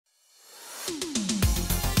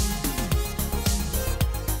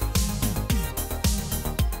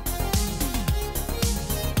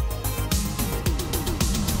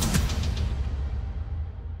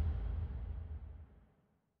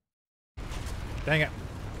Dang it.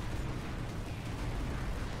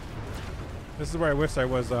 This is where I wish I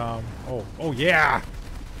was, oh yeah!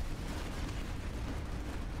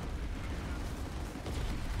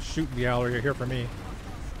 Shooting gallery here for me.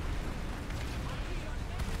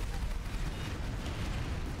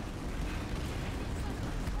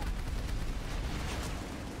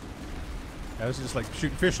 Yeah, this is just like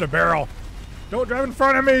shooting fish in a barrel. Don't drive in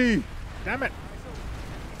front of me! Damn it!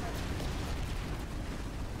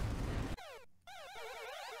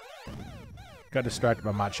 Got distracted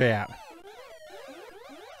by my chat.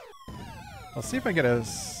 I'll see if I get a...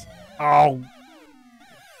 Oh!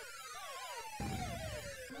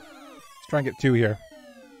 Let's try and get 2 here.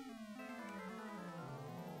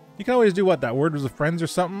 You can always do what? That Word Was with Friends or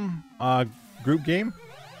something? Group game?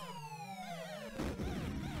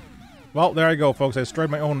 Well, there I go, folks. I destroyed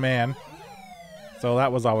my own man. So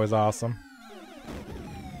that was always awesome.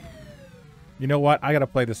 You know what? I gotta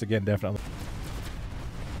play this again, definitely.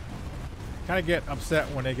 Kind of get upset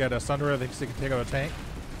when they get a Sunderer. They can take out a tank.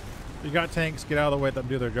 You got tanks, get out of the way, let them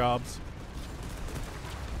do their jobs.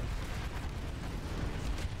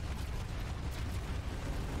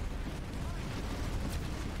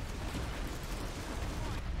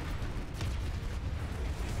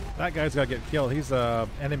 That guy's got to get killed. He's a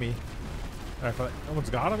enemy. No one's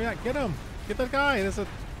got him yet? Get him! Get that guy! There's a...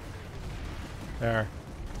 There.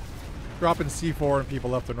 Dropping C4 and people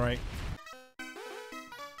left and right.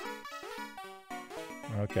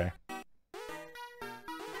 Okay.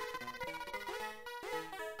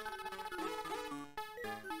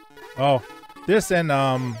 Oh, this and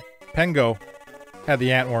Pengo had the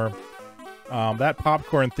Antworm. That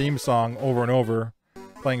popcorn theme song over and over,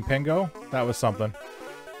 playing Pengo, that was something.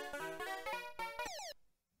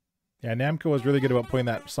 Yeah, Namco was really good about putting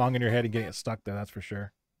that song in your head and getting it stuck there, that's for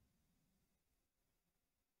sure.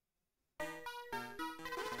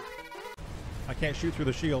 I can't shoot through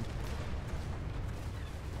the shield.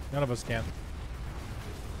 None of us can.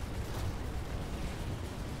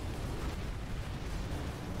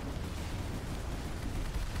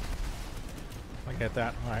 I get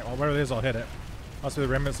that. Alright, well, whatever it is, I'll hit it. Must be the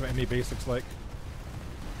remnants of any basics like.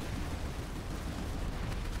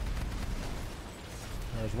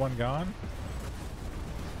 There's one gone.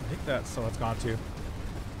 I think that's... So that's gone too.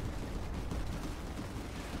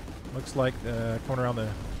 Looks like coming around the...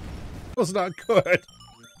 That was not good.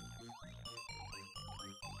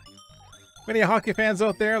 Any hockey fans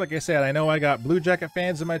out there? Like I said, I know I got Blue Jacket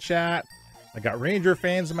fans in my chat. I got Ranger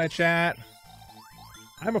fans in my chat.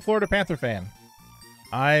 I'm a Florida Panther fan.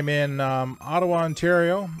 I'm in Ottawa,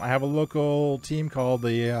 Ontario. I have a local team called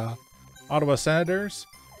the Ottawa Senators,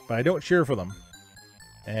 but I don't cheer for them.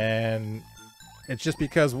 And it's just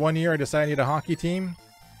because one year I decided I need a hockey team.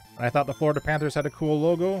 And I thought the Florida Panthers had a cool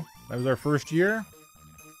logo. That was our first year.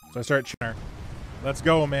 So I started cheering. Let's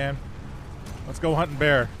go, man. Let's go hunting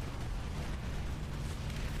bear.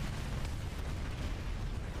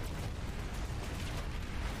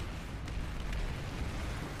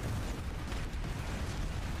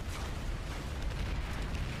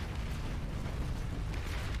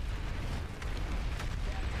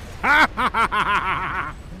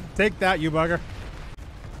 Take that, you bugger.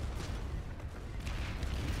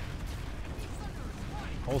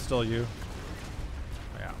 Hold still, you.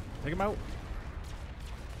 Yeah, take him out.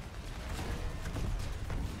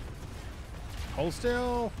 Hold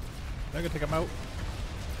still. I'm gonna take him out.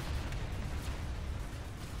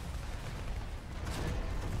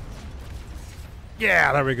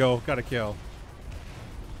 Yeah, there we go. Got a kill.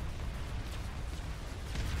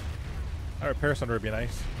 That repair center would be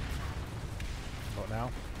nice. Oh,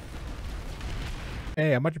 now.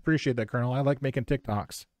 Hey, I much appreciate that, Colonel. I like making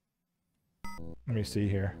TikToks. Let me see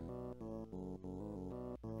here.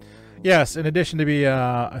 Yes, in addition to be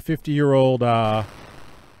a 50-year-old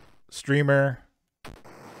streamer,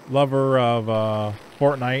 lover of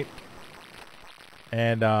Fortnite,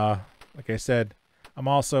 and like I said, I'm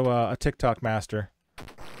also a TikTok master.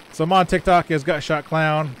 So I'm on TikTok as Gutshot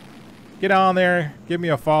Clown. Get on there, give me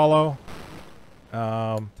a follow.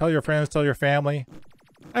 Tell your friends, tell your family.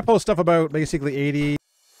 I post stuff about basically 80